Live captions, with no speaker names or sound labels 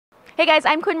Hey guys,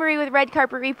 I'm Quinn Marie with Red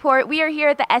Carpet Report. We are here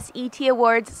at the SET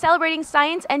Awards celebrating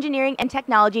science, engineering, and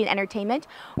technology and entertainment.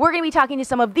 We're going to be talking to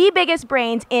some of the biggest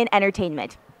brains in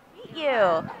entertainment. Meet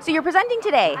you. So you're presenting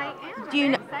today. I am. Do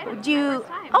you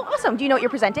Excited. Oh, awesome. Do you know what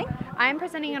you're presenting? I'm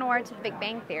presenting an award to the Big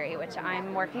Bang Theory, which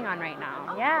I'm working on right now.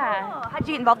 Oh, how did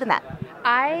you get involved in that?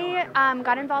 I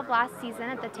got involved last season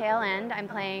at the tail end. I'm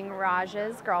playing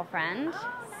Raj's girlfriend.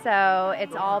 So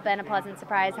it's all been a pleasant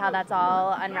surprise how that's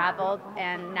all unraveled,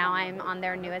 and now I'm on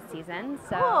their newest season.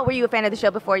 So Oh, were you a fan of the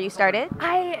show before you started?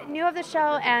 I knew of the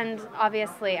show, and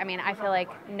obviously, I mean, I feel like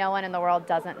no one in the world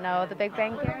doesn't know the Big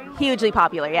Bang Theory. Hugely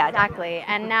popular, yeah. Exactly.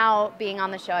 And now being on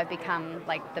the show, I've become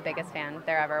like the biggest fan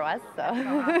there ever was.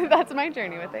 So that's my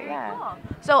journey with it. Yeah.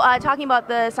 Cool. So talking about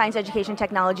the Science Education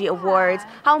Technology Awards,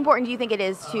 how important do you think it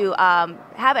is to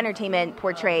have entertainment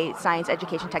portray science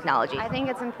education technology? I think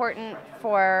it's important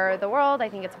for the world. I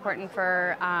think it's important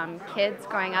for kids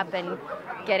growing up and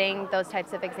getting those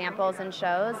types of examples and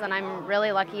shows. And I'm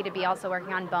really lucky to be also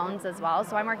working on Bones as well.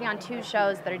 So I'm working on 2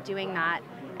 shows that are doing that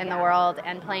in the world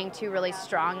and playing 2 really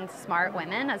strong, smart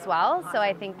women as well. So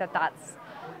I think that that's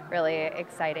really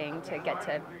exciting to get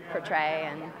to portray.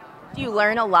 And Do you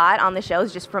learn a lot on the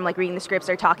shows just from like reading the scripts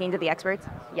or talking to the experts?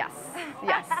 yes,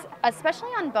 yes. Especially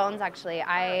on Bones, actually.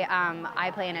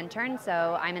 I play an intern,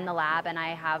 so I'm in the lab and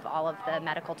I have all of the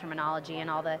medical terminology and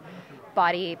all the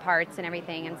body parts and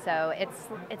everything, and so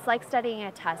it's like studying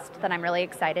a test that I'm really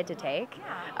excited to take.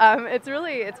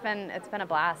 It's been a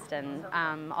blast, and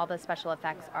all the special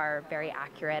effects are very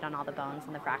accurate on all the bones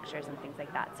and the fractures and things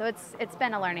like that. So it's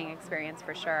been a learning experience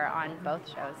for sure on both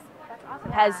shows. That's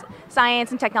awesome. Has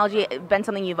science and technology been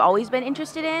something you've always been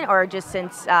interested in, or just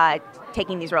since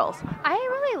taking these roles? I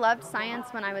really loved science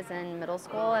when I was in middle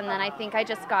school, and then I think I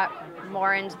just got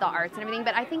more into the arts and everything,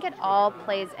 but I think it all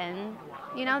plays in.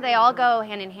 You know, they all go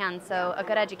hand in hand, so a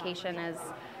good education is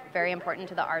very important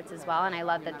to the arts as well, and I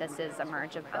love that this is a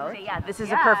merge of both. Yeah, this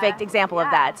is a perfect example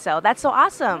of that, so that's so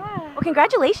awesome. Yeah. Well,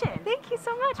 congratulations. Thank you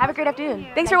so much. Have a great afternoon.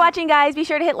 Thanks for watching, guys. Be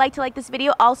sure to hit like to like this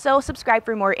video. Also, subscribe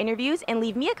for more interviews, and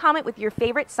leave me a comment with your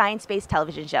favorite science-based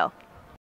television show.